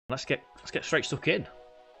Let's get straight stuck in.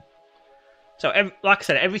 So, like I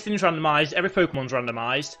said, everything's randomised. Every Pokemon's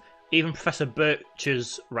randomised. Even Professor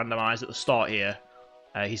Birch's randomised at the start here.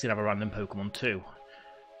 He's gonna have a random Pokemon too.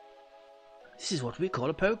 This is what we call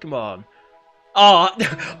a Pokemon. Oh,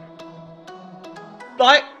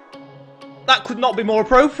 like that could not be more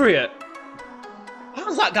appropriate.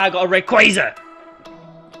 How's that guy got a Rayquaza?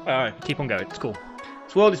 Alright, keep on going. It's cool.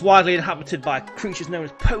 This world is widely inhabited by creatures known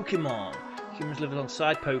as Pokémon. Humans live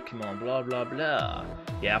alongside Pokémon, blah blah blah.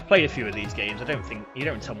 Yeah, I've played a few of these games. I don't think you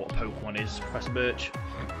don't tell me what a Pokémon is, Professor Birch.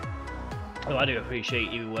 Well, I do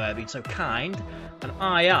appreciate you being so kind. And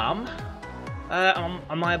I am.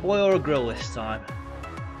 Am I a boy or a girl this time?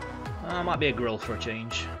 I might be a girl for a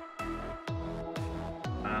change.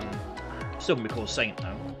 Still gonna be called Saint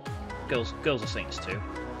though. Girls are saints too.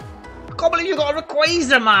 I can't believe you got a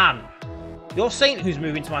Rayquaza, man! You're Saint who's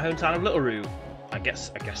moving to my hometown of Littleroot. I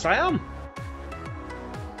guess I am.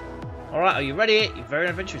 Alright, are you ready? Your very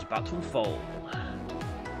adventure is about to unfold.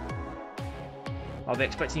 I'll be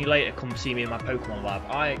expecting you later to come see me in my Pokemon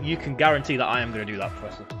lab. You can guarantee that I am going to do that,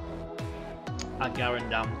 Professor. I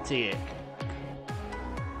guarantee it.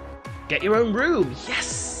 Get your own room!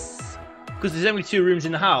 Yes! Because there's only 2 rooms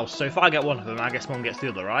in the house, so if I get one of them, I guess Mum gets the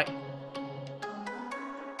other, right?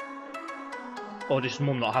 Or does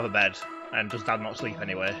Mum not have a bed? And does Dad not sleep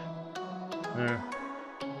anyway?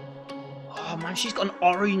 Oh man, she's got an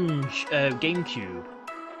orange GameCube.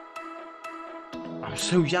 I'm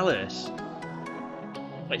so jealous.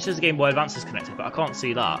 It says the Game Boy Advance is connected, but I can't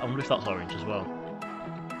see that. I wonder if that's orange as well.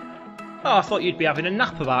 Oh, I thought you'd be having a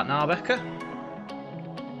nap about now, Becca.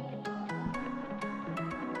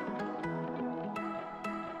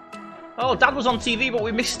 Oh, Dad was on TV, but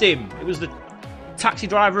we missed him. It was the Taxi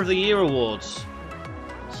Driver of the Year Awards.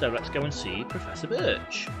 So let's go and see Professor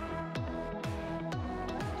Birch.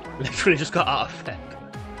 Literally just got out of bed.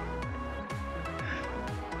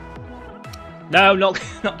 No, not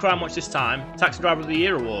Crown Watch this time. Taxi Driver of the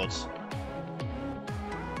Year Awards.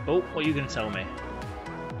 Oh, what are you going to tell me?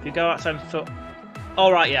 If you go outside for...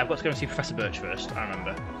 Oh, right, yeah, I've got to go and see Professor Birch first, I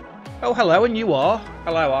remember. Oh, hello, and you are?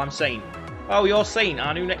 Hello, I'm Saint. Oh, you're Saint,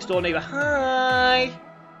 our new next-door neighbour. Hi!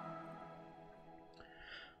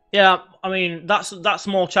 Yeah, I mean, that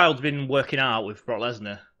small child's been working out with Brock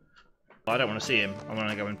Lesnar. I don't want to see him. I want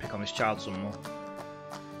to go and pick on this child some more.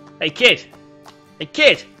 Hey, kid! Hey,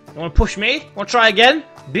 kid! You want to push me? Want to try again?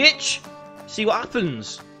 Bitch! See what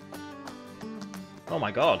happens. Oh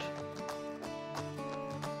my god.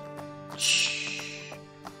 Shh.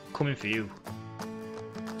 Coming for you.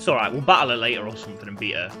 It's alright, we'll battle her later or something and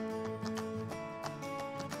beat her.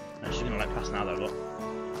 No, she's gonna let pass now though, look.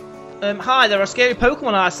 Hi, there are scary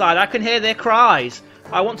Pokemon outside. I can hear their cries.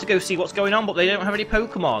 I want to go see what's going on, but they don't have any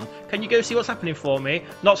Pokemon. Can you go see what's happening for me?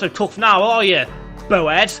 Not so tough now, are you?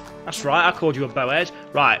 Bowhead. That's right, I called you a bowhead.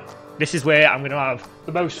 Right, this is where I'm going to have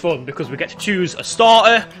the most fun because we get to choose a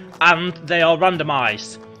starter and they are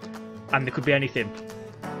randomised. And they could be anything.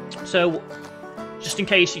 So, just in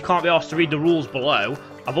case you can't be asked to read the rules below,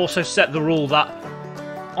 I've also set the rule that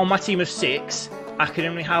on my team of 6, I can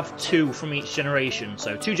only have 2 from each generation.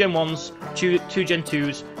 So 2 Gen 1s, 2 Gen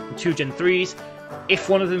 2s, and 2 Gen 3s. If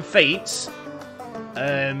one of them faints,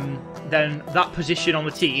 then that position on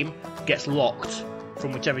the team gets locked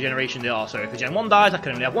from whichever generation they are. So if a Gen 1 dies, I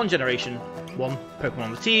can only have 1 generation, 1 Pokemon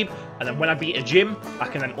on the team, and then when I beat a gym, I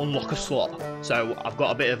can then unlock a slot. So I've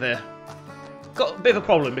got a bit of a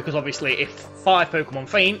problem because obviously if 5 Pokemon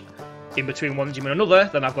faint in between one gym and another,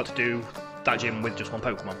 then I've got to do that gym with just 1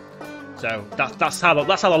 Pokemon. So that's how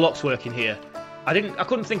the locks work in here. I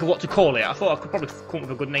couldn't think of what to call it. I thought I could probably come up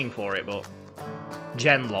with a good name for it, but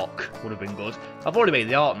Gen Lock would have been good. I've already made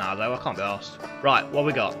the art now though, I can't be arsed. Right, what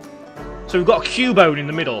we got? So we've got a Cubone in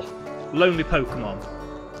the middle. Lonely Pokemon.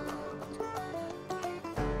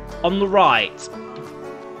 On the right,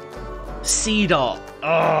 Seedot.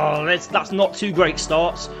 Oh, that's not 2 great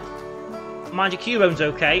starts. Mind you, Cubone's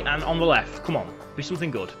okay, and on the left, come on, be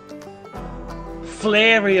something good.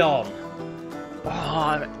 Flareon.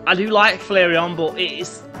 Oh, I do like Flareon, but it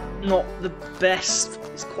is not the best.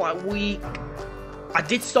 It's quite weak. I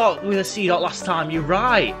did start with a Seedot last time, you're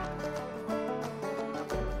right.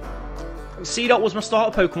 Seedot was my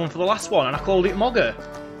starter Pokemon for the last one, and I called it Mogger.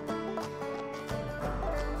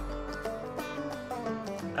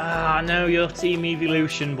 Ah, no, you're Team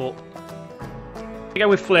Evolution, but... I go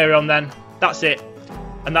with Flareon then. That's it.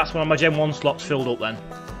 And that's one of my Gen 1 slots filled up then.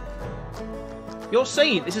 You're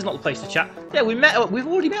Saint, this is not the place to chat. Yeah, we've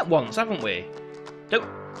already met once, haven't we?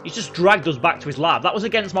 He's just dragged us back to his lab. That was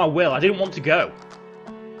against my will, I didn't want to go.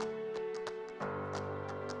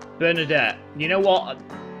 Bernadette. You know what?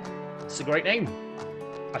 It's a great name.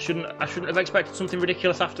 I shouldn't have expected something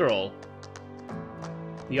ridiculous after all.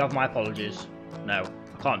 You have my apologies. No,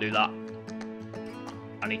 I can't do that.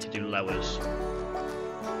 I need to do lowers.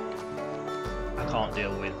 I can't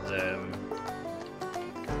deal with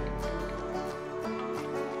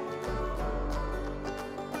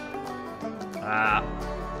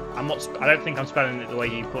I'm not. I don't think I'm spelling it the way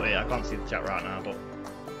you put it. I can't see the chat right now, but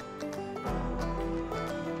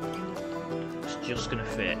it's just gonna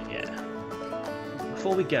fit. Yeah.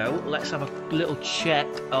 Before we go, let's have a little check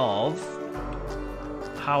of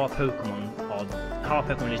how our Pokemon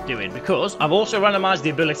is doing, because I've also randomised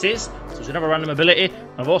the abilities, so it's another random ability.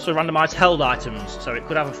 I've also randomised held items, so it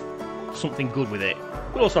could have something good with it.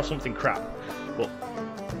 It could also have something crap. But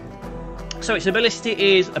so its ability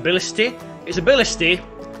is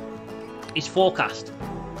forecast.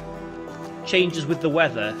 Changes with the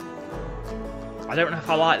weather. I don't know if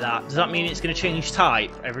I like that. Does that mean it's going to change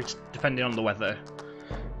type depending on the weather?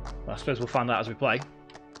 Well, I suppose we'll find out as we play.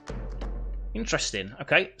 Interesting.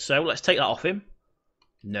 Okay, so let's take that off him.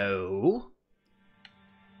 No.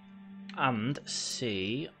 And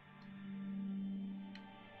see.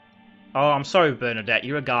 Oh, I'm sorry, Bernadette.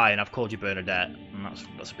 You're a guy, and I've called you Bernadette, and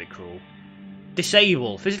that's a bit cruel.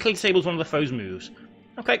 Disable. Physically disables one of the foe's moves.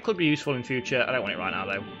 Okay, could be useful in future. I don't want it right now,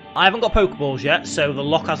 though. I haven't got Pokeballs yet, so the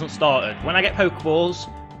lock hasn't started. When I get Pokeballs,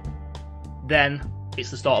 then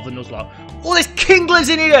it's the start of the Nuzlocke. Oh, there's Kingler's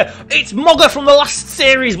in here! It's Mogger from the last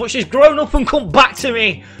series, but she's grown up and come back to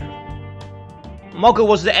me. Mogger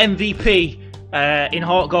was the MVP in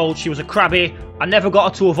Heart Gold. She was a Krabby. I never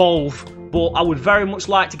got her to evolve, but I would very much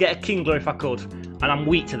like to get a Kingler if I could. And I'm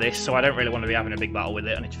weak to this, so I don't really want to be having a big battle with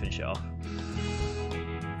it. I need to finish it off.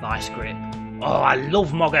 Vice Grip. Oh, I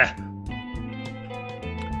love Mogger.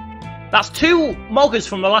 That's 2 Moggers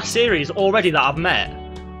from the last series already that I've met.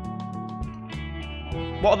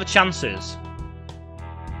 What are the chances?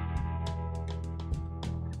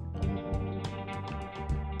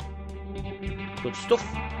 Good stuff.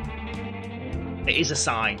 It is a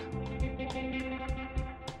sign.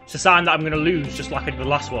 It's a sign that I'm going to lose, just like I did the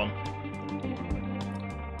last one.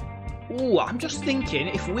 Ooh, I'm just thinking,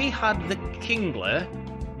 if we had the Kingler,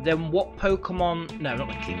 then what Pokemon... No, not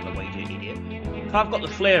the Kingler, wait, you idiot. If I've got the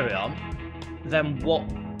Flareon, then what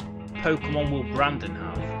Pokemon will Brandon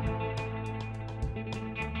have?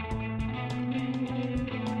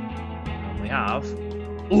 And we have...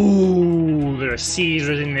 Ooh, there are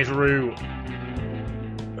Caesars in this route.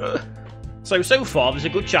 So far, there's a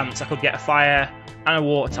good chance I could get a Fire and a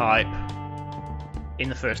Water type in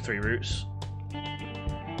the first 3 routes.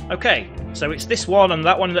 Okay, so it's this one and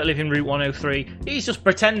that one that live in Route 103. He's just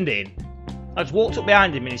pretending. I just walked up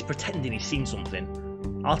behind him and he's pretending he's seen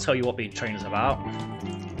something. I'll tell you what being a trainer's about.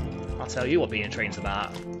 I'll tell you what being a trainer's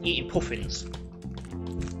about. Eating puffins.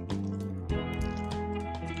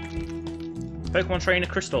 Pokemon Trainer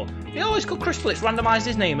Crystal. Yeah, it's called Crystal. It's randomised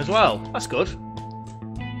his name as well. That's good.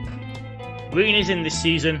 Green is in this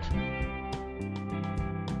season.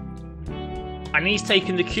 And he's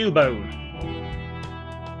taken the Cubone.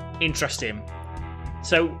 Interesting.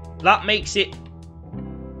 So that makes it...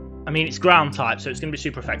 I mean, it's ground type, so it's going to be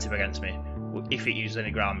super effective against me if it uses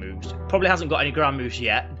any ground moves. Probably hasn't got any ground moves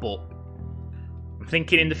yet, but I'm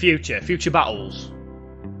thinking in the future battles.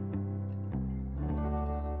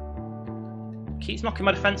 Keeps knocking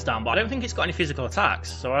my defense down, but I don't think it's got any physical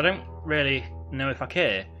attacks, so I don't really know if I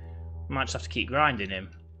care. Might just have to keep grinding him.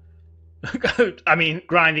 I mean,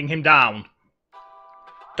 grinding him down.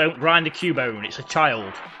 Don't grind a Cubone, it's a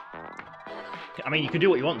child. I mean, you can do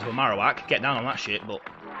what you want to a Marowak, get down on that shit, but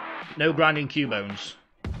no grinding Cubones.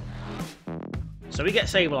 So we get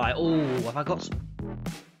Sableye. Oh, have I got...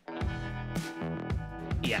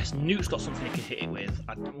 Yes, Newt's got something he can hit it with.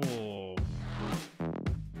 Oh.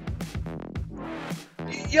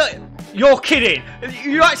 You're kidding!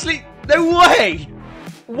 You actually... No way!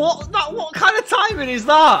 What kind of timing is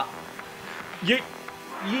that? You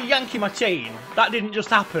yanking my chain. That didn't just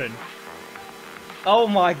happen. Oh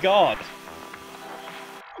my god.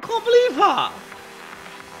 I can't believe that.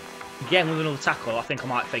 Again with another tackle, I think I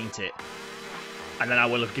might feint it. And then I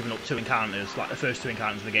will have given up 2 encounters, like the first 2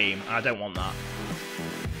 encounters of the game, and I don't want that.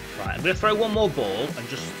 Right, I'm going to throw one more ball and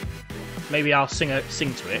just... Maybe I'll sing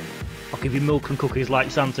to it. I'll give you milk and cookies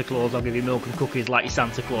like Santa Claus. I'll give you milk and cookies like your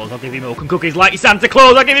Santa Claus. I'll give you milk and cookies like your Santa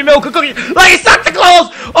Claus. I'll give you milk and cookies like your Santa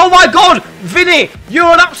Claus. Oh my god, Vinny, you're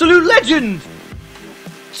an absolute legend.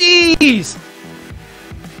 Jeez.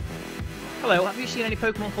 Hello, have you seen any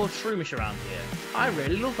Pokemon called Shroomish around here? I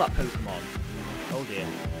really love that Pokemon. Oh dear.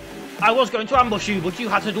 I was going to ambush you, but you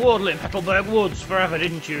had to dawdle in Petalburg Woods forever,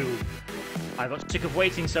 didn't you? I got sick of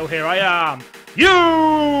waiting, so here I am.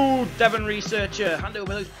 You, Devon researcher, hand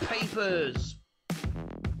over those papers.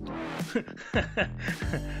 I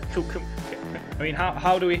mean,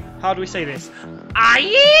 how do we say this?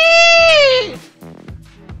 Aye!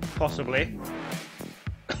 Possibly.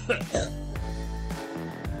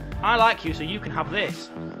 I like you, so you can have this.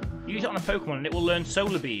 Use it on a Pokemon, and it will learn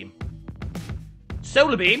Solar Beam.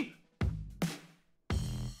 Solar Beam?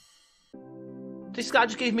 This guy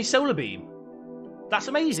just gave me Solar Beam. That's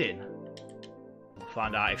amazing.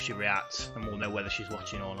 Find out if she reacts, and we'll know whether she's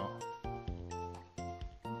watching or not.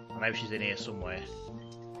 I know she's in here somewhere.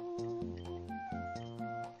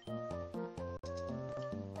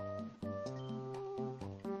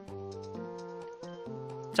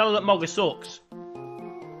 Tell her that Mogga sucks.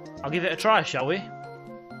 I'll give it a try, shall we?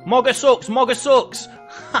 Mogga sucks! Mogga sucks!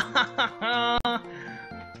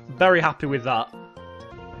 Very happy with that.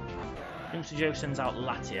 Mr. Joe sends out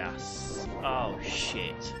Latias. Oh,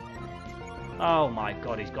 shit. Oh my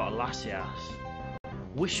god, he's got a Latias.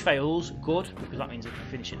 Wish fails, good, because that means I can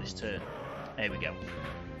finish it this turn. There we go.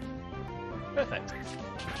 Perfect.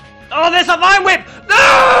 Oh, there's a Vine Whip!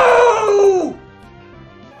 No!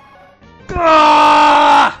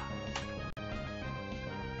 Ah!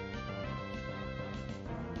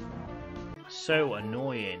 So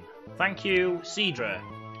annoying. Thank you, Cedra.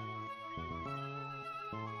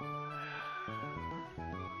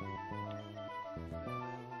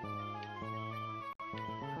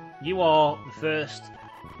 You are the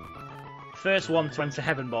first one to enter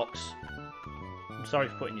Heaven Box. I'm sorry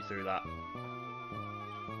for putting you through that.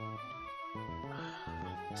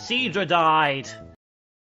 Cedra died.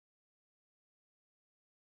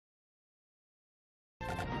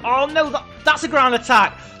 Oh no, that's a ground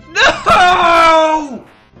attack. No!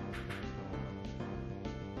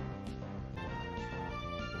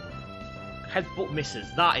 Headbutt misses.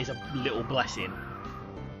 That is a little blessing.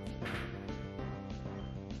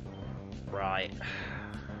 Right.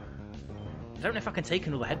 I don't know if I can take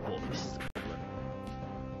another headbutt.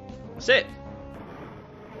 That's it.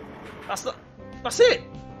 That's it.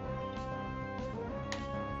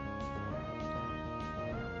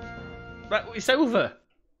 Right, it's over.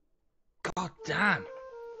 God damn.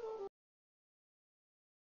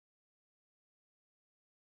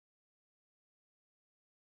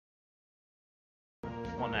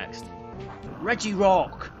 What next?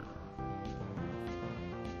 Regirock.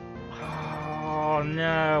 Oh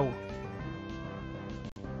no.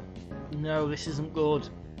 No, this isn't good.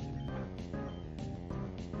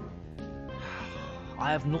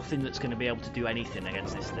 I have nothing that's going to be able to do anything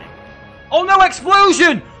against this thing. Oh no,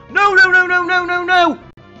 explosion! No, no, no, no, no, no, no!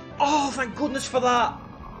 Oh, thank goodness for that!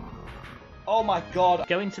 Oh my god.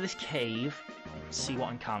 Go into this cave, see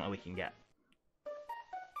what encounter we can get.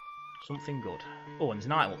 Something good. Oh, and there's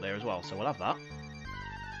an item up there as well, so we'll have that.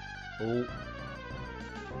 Oh.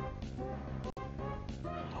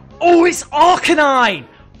 Oh, it's Arcanine!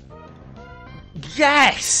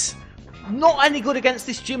 Yes! Not any good against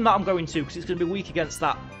this gym that I'm going to, because it's going to be weak against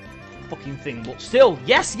that fucking thing. But still,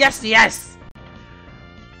 yes, yes, yes!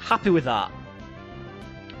 Happy with that.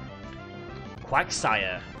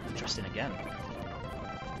 Quagsire. Interesting again.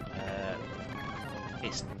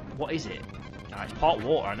 What is it? It's part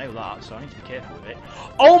water, I know that, so I need to be careful with it.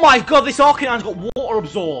 Oh my god, this Arcanine's got water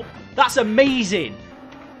absorb! That's amazing!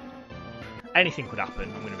 Anything could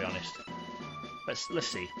happen, I'm going to be honest. Let's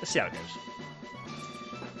see. Let's see how it goes.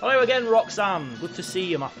 Hello again, Roxanne. Good to see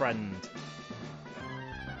you, my friend.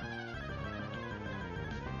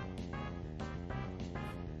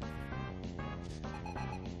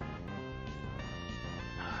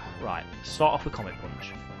 Right, start off with Comet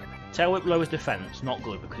Punch. Tail Whip lowers defense, not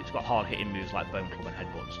good because it's got hard hitting moves like Bone Club and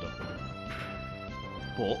Headbutt and stuff.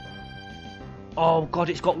 But, oh god,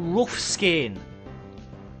 it's got Rough Skin.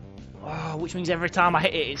 Oh, which means every time I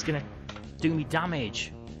hit it, it's gonna do me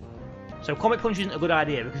damage. So Comet Punch isn't a good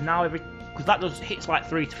idea because now because that does hits like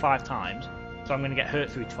 3 to 5 times, so I'm gonna get hurt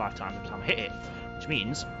 3 to 5 times every time I hit it, which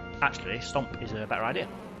means actually Stomp is a better idea.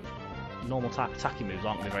 Normal type attacking moves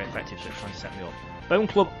aren't gonna be very effective, so it's trying to set me up. Bone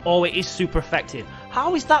Club, oh, it is super effective.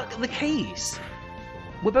 How is that the case?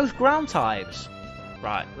 We're both ground types.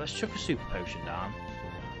 Right, let's chuck a Super Potion down.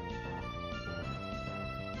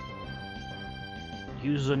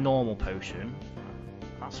 Use a normal potion.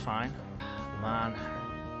 That's fine. Man.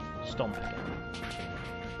 Stomp again.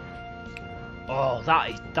 Oh,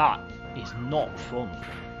 that is not fun.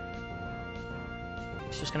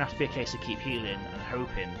 It's just going to have to be a case of keep healing and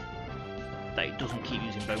hoping that it doesn't keep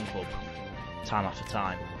using Bone Club time after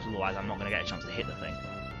time, because otherwise I'm not going to get a chance to hit the thing.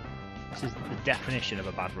 This is the definition of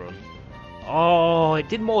a bad run. Oh, it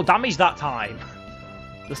did more damage that time.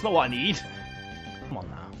 That's not what I need. Come on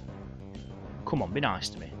now. Come on, be nice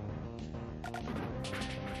to me.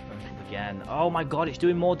 Again. Oh my god, it's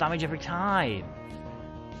doing more damage every time.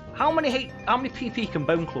 How many PP can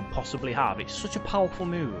Bone Club possibly have? It's such a powerful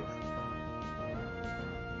move.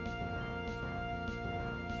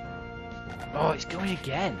 Oh, it's going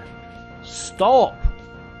again. Stop!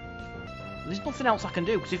 There's nothing else I can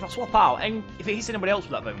do, because if I swap out, and if it hits anybody else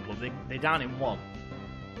with that Bone Club, they're down in 1.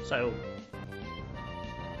 So,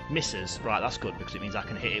 misses. Right, that's good, because it means I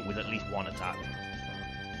can hit it with at least 1 attack.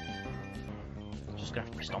 Just going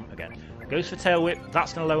to have to stomp again. Goes for Tail Whip,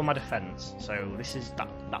 that's going to lower my defense. So,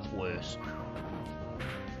 that's worse.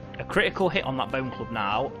 A critical hit on that Bone Club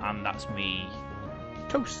now, and that's me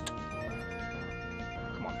toast.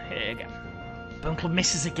 Come on, hit it again. Bone Club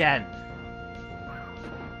misses again.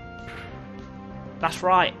 That's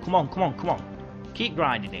right. Come on, come on, come on. Keep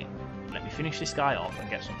grinding it. Let me finish this guy off and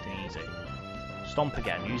get something easy. Stomp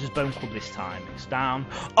again. Uses Bone Club this time. It's down.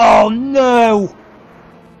 Oh no!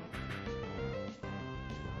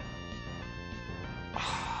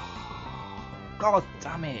 God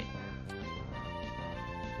damn it.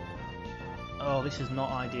 Oh, this is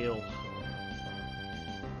not ideal.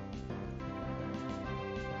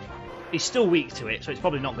 He's still weak to it, so it's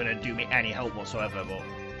probably not going to do me any help whatsoever, but...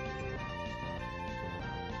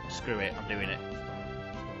 Screw it, I'm doing it.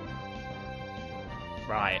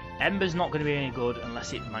 Right, Ember's not going to be any good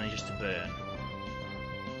unless it manages to burn.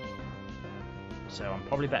 So I'm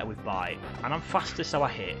probably better with Bite. And I'm faster, so I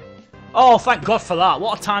hit. Oh, thank God for that.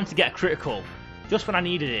 What a time to get a critical. Just when I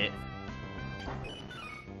needed it.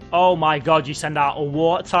 Oh my God, you send out a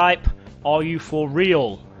water type? Are you for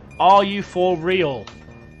real? Are you for real?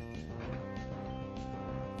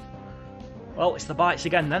 Well, it's the bites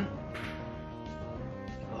again then.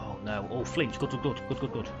 Oh no, oh flinch,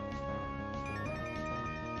 good.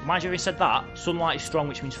 Mind you, having said that, Sunlight is strong,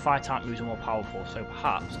 which means fire type moves are more powerful, so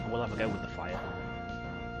perhaps I will have a go with the fire.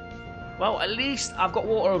 Well, at least I've got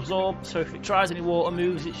water absorb, so if it tries any water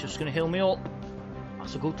moves, it's just going to heal me up.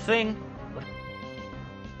 That's a good thing.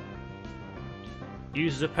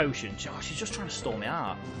 Uses a potion. Oh, she's just trying to stall me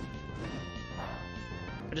out.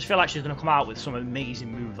 I just feel like she's going to come out with some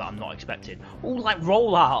amazing move that I'm not expecting. Oh, like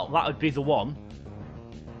roll out. That would be the one.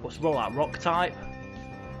 What's roll out? Rock type?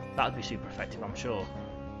 That would be super effective, I'm sure.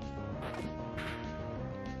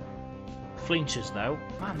 Flinches though.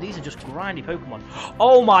 Man, these are just grindy Pokemon.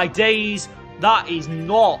 Oh my days! That is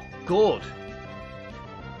not good.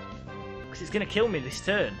 Because it's going to kill me this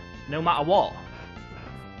turn, no matter what.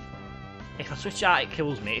 If I switch out, it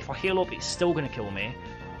kills me. If I heal up, it's still going to kill me.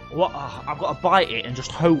 What? Oh, I've got to bite it and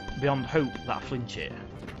just hope beyond hope that I flinch it.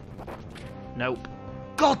 Nope.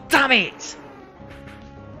 God damn it!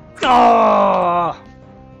 Oh!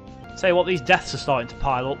 Tell you what, these deaths are starting to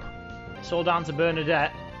pile up. It's all down to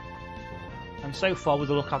Bernadette. And so far, with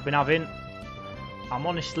the luck I've been having, I'm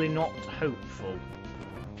honestly not hopeful.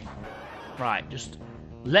 Right, just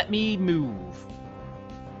let me move.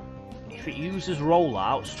 If it uses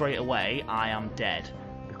rollout straight away, I am dead.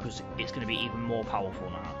 Because it's going to be even more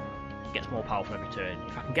powerful now. It gets more powerful every turn.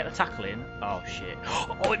 If I can get the tackle in... Oh, shit.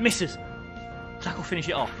 Oh, it misses! Tackle, finish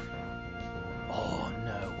it off. Oh,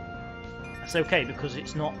 no. That's okay, because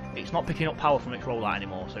it's not picking up power from its rollout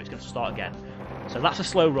anymore, so it's going to start again. So that's a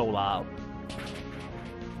slow rollout.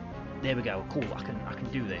 There we go. Cool, I can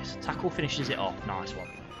do this. Tackle finishes it off. Nice one.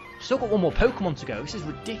 Still got one more Pokemon to go. This is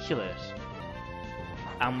ridiculous.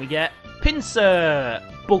 And we get Pinsir!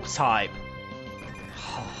 Bug type.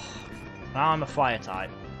 Now I'm a fire type.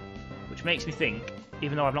 Which makes me think,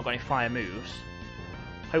 even though I've not got any fire moves,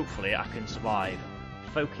 hopefully I can survive.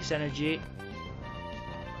 Focus energy.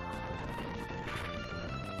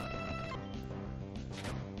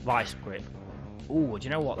 Vice grip. Ooh, do you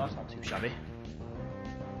know what? That's not too shabby.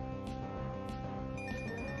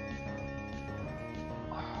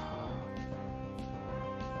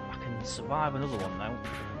 I can survive another one though.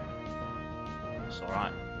 It's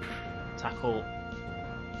alright. Tackle.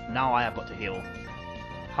 Now I have got to heal.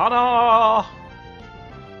 Hana!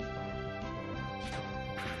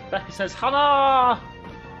 Becky says, Hana!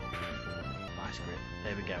 Vice grip.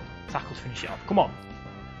 There we go. Tackle to finish it off. Come on.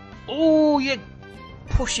 Oh, you're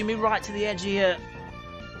pushing me right to the edge here.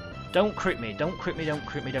 Don't crit me. Don't crit me. Don't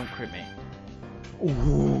crit me. Don't crit me.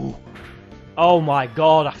 Ooh. Oh my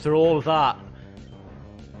god, after all of that.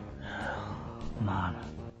 Man.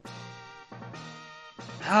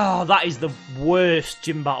 Oh, that is the worst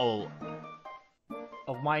gym battle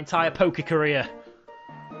of my entire poker career.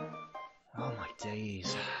 Oh my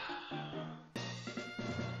days.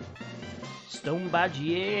 Stone badge,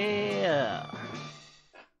 yeah.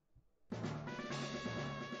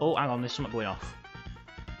 Oh, hang on, there's something going off.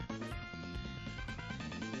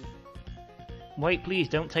 Wait, please,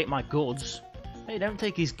 don't take my goods. Hey, don't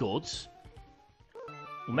take his goods.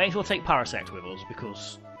 We may as well take Parasect with us,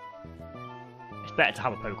 because it's better to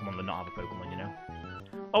have a Pokemon than not have a Pokemon, you know.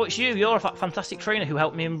 Oh, it's you. You're a fantastic trainer who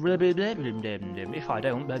helped me in blah, blah, blah, blah, blah, blah. If I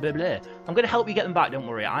don't, blah, blah, blah. I'm going to help you get them back, don't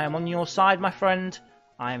worry. I am on your side, my friend.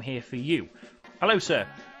 I am here for you. Hello, sir.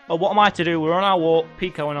 Oh, what am I to do? We're on our walk,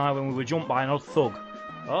 Pico and I, when we were jumped by another thug.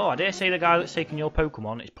 Oh, I dare say the guy that's taking your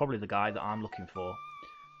Pokemon is probably the guy that I'm looking for.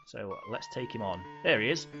 So, let's take him on. There he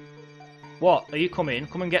is. What? Are you coming?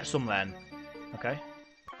 Come and get some then. Okay.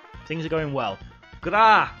 Things are going well.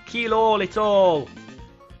 Gra! Kilo little!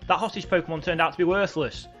 That hostage Pokemon turned out to be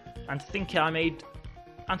worthless. And to think I made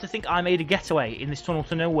a getaway in this tunnel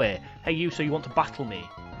to nowhere. Hey you, so you want to battle me?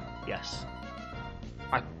 Yes.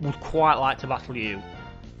 I would quite like to battle you.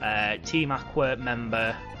 Team Aqua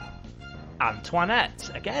member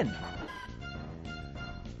Antoinette again.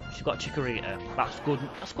 She's got Chikorita. That's good.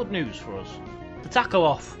 That's good news for us. The tackle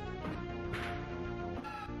off.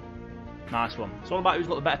 Nice one. It's all about who's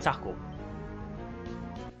got the better tackle.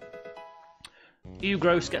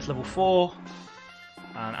 Gross gets level 4,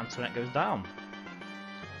 and Antoinette goes down.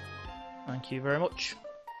 Thank you very much.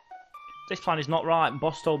 This plan is not right.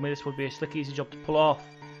 Boss told me this would be a slick, easy job to pull off.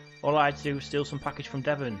 All I had to do was steal some package from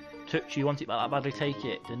Devon. Touch, you want it that badly, take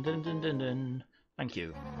it. Dun dun dun dun dun. Thank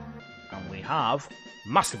you. And we have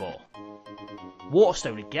Master Ball.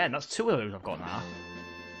 Waterstone again. That's 2 of those I've got now.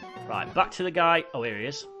 Right, back to the guy. Oh, here he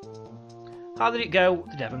is. How did it go?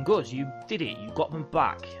 The Devon goods. You did it. You got them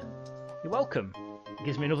back. You're welcome. It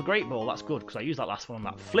gives me another Great Ball. That's good, because I used that last one on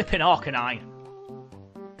that flipping Arcanine.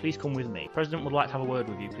 Please come with me. President would like to have a word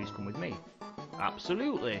with you. Please come with me.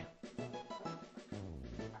 Absolutely.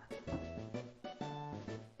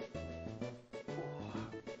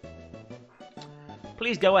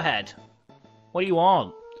 Please go ahead. What do you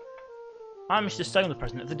want? I'm Mr. Stone, the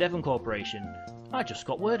president of the Devon Corporation. I just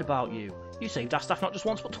got word about you. You saved our staff not just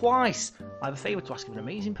once but twice. I have a favour to ask of an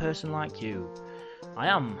amazing person like you. I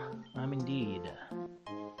am indeed.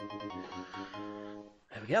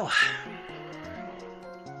 There we go.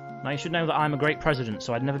 Now you should know that I'm a great president,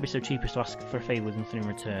 so I'd never be so cheap as to ask for a favour with nothing in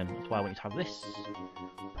return. That's why I want you to have this.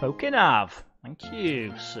 Pokénav. Thank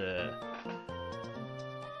you, sir.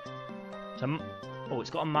 So, oh, it's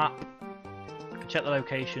got a map. I can check the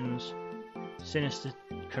locations. Sinister,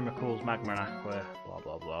 Chemicals, Magma and Aqua, blah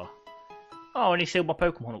blah blah. Oh, and he sealed my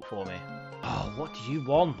Pokemon up for me. Oh, what do you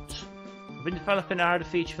want? I've been developing a harder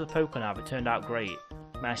feature for the Pokénav. It turned out great.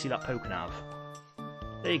 May I see that Pokénav?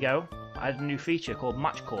 There you go. I added a new feature called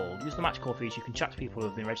Match Call. Use the Match Call feature. You can chat to people who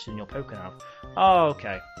have been registered in your Pokénav. Oh,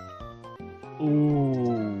 okay.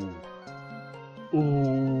 Ooh.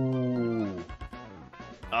 Ooh.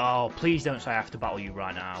 Oh, please don't say I have to battle you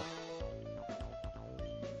right now.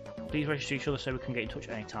 Please register each other so we can get in touch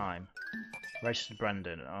at any time. Registered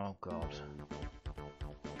Brendan. Oh, God.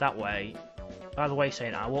 That way. By the way,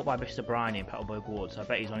 saying I walked by Mr. Briney in Petalburg Woods. I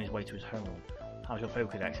bet he's on his way to his home. How's your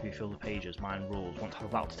Pokédex? Have you filled the pages? Mine rules. Want to have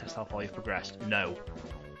a battle to test how far you've progressed? No.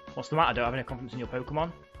 What's the matter? Don't have any confidence in your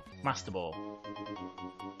Pokemon? Master Ball.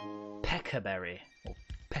 Peckerberry. Or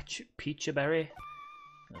Peacherberry?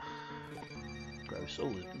 Ugh. Gross. Oh,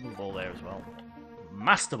 there's another ball there as well.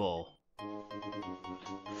 Master Ball.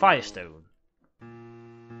 Firestone.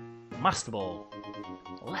 Master Ball.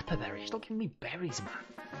 Leperberry. Stop giving me berries, man.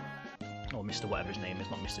 Or Mr. whatever his name is,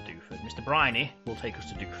 not Mr. Dooford. Mr. Briney will take us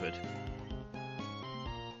to Dooford.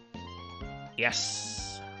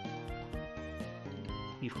 Yes.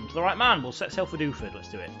 You've come to the right man. We'll set sail for Dooford. Let's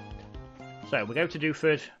do it. So, we go to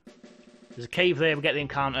Dooford. There's a cave there. We get the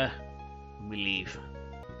encounter. And we leave.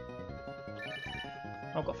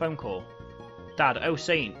 Oh, I've got a phone call. Dad, oh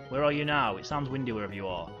Saint, where are you now? It sounds windy wherever you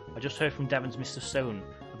are. I just heard from Devon's Mr. Stone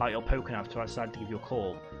about your Pokénav, so I decided to give you a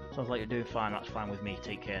call. Sounds like you're doing fine. That's fine with me.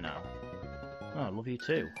 Take care now. Oh, I love you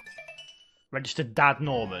too. Registered Dad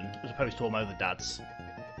Norman, as opposed to all my other dads.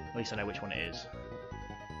 At least I know which one it is.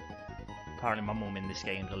 Apparently my mum in this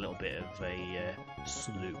game is a little bit of a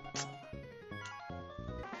sloot.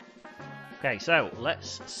 Okay, so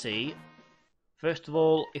let's see. First of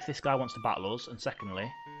all, if this guy wants to battle us, and secondly,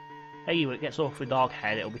 hey you, it gets awfully dark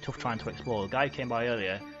ahead, it'll be tough trying to explore. The guy who came by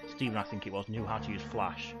earlier, Stephen I think it was, knew how to use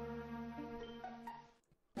Flash.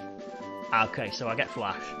 Okay, so I get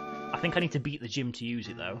Flash. I think I need to beat the gym to use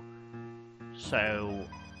it though. So,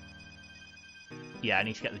 yeah, I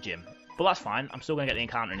need to get the gym. But that's fine, I'm still going to get the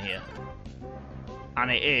encounter in here. And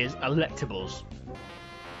it is Electabuzz.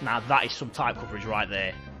 Now that is some type coverage right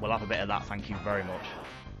there. We'll have a bit of that, thank you very much.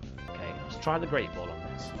 Okay, let's try the Great Ball on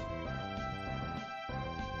this.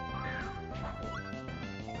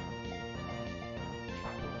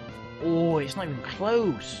 Oh, it's not even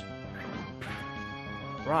close.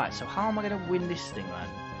 Right, so how am I going to win this thing then?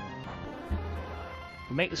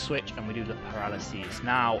 We make the switch and we do the paralyses.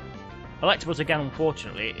 Now, Electabuzz again,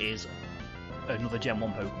 unfortunately, is another Gen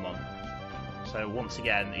 1 Pokemon. So once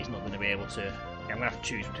again, he's not going to be able to... I'm going to have to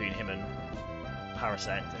choose between him and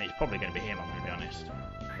Parasect, and it's probably going to be him, I'm going to be honest.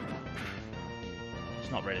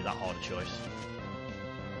 It's not really that hard a choice.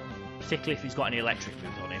 Particularly if he's got any electric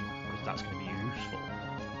moves on him, because that's going to be useful.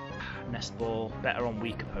 Nest Ball, better on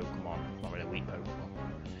weaker Pokemon. Not really a weak Pokemon.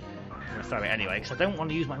 I'm going to throw it anyway, because I don't want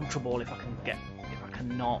to use my Ultra Ball if I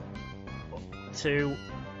cannot. 2,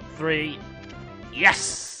 3,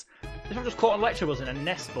 yes! If I'm just caught on Electabuzz in a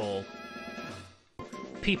Nest Ball,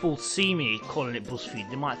 people see me calling it BuzzFeed,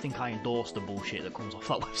 they might think I endorse the bullshit that comes off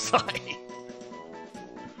that website.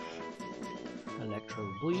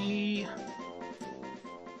 Electro Blee.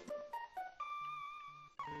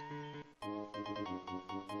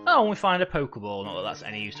 Oh, and we find a Pokeball, not that that's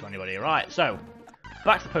any use to anybody. Right, so,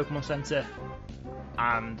 back to the Pokemon Center,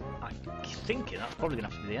 and I'm thinking that's probably going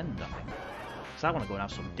to have to be the end, I think. Because I want to go and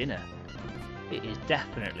have some dinner. It is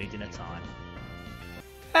definitely dinner time.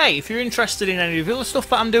 Hey, if you're interested in any of the other stuff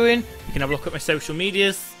that I'm doing, you can have a look at my social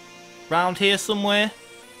medias, around here somewhere,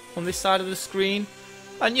 on this side of the screen.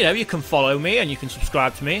 And, you know, you can follow me and you can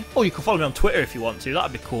subscribe to me, or you can follow me on Twitter if you want to,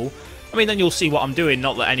 that'd be cool. I mean, then you'll see what I'm doing,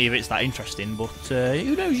 not that any of it's that interesting, but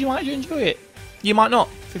who knows, you might enjoy it. You might not,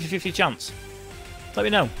 50-50 chance. Let me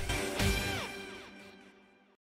know.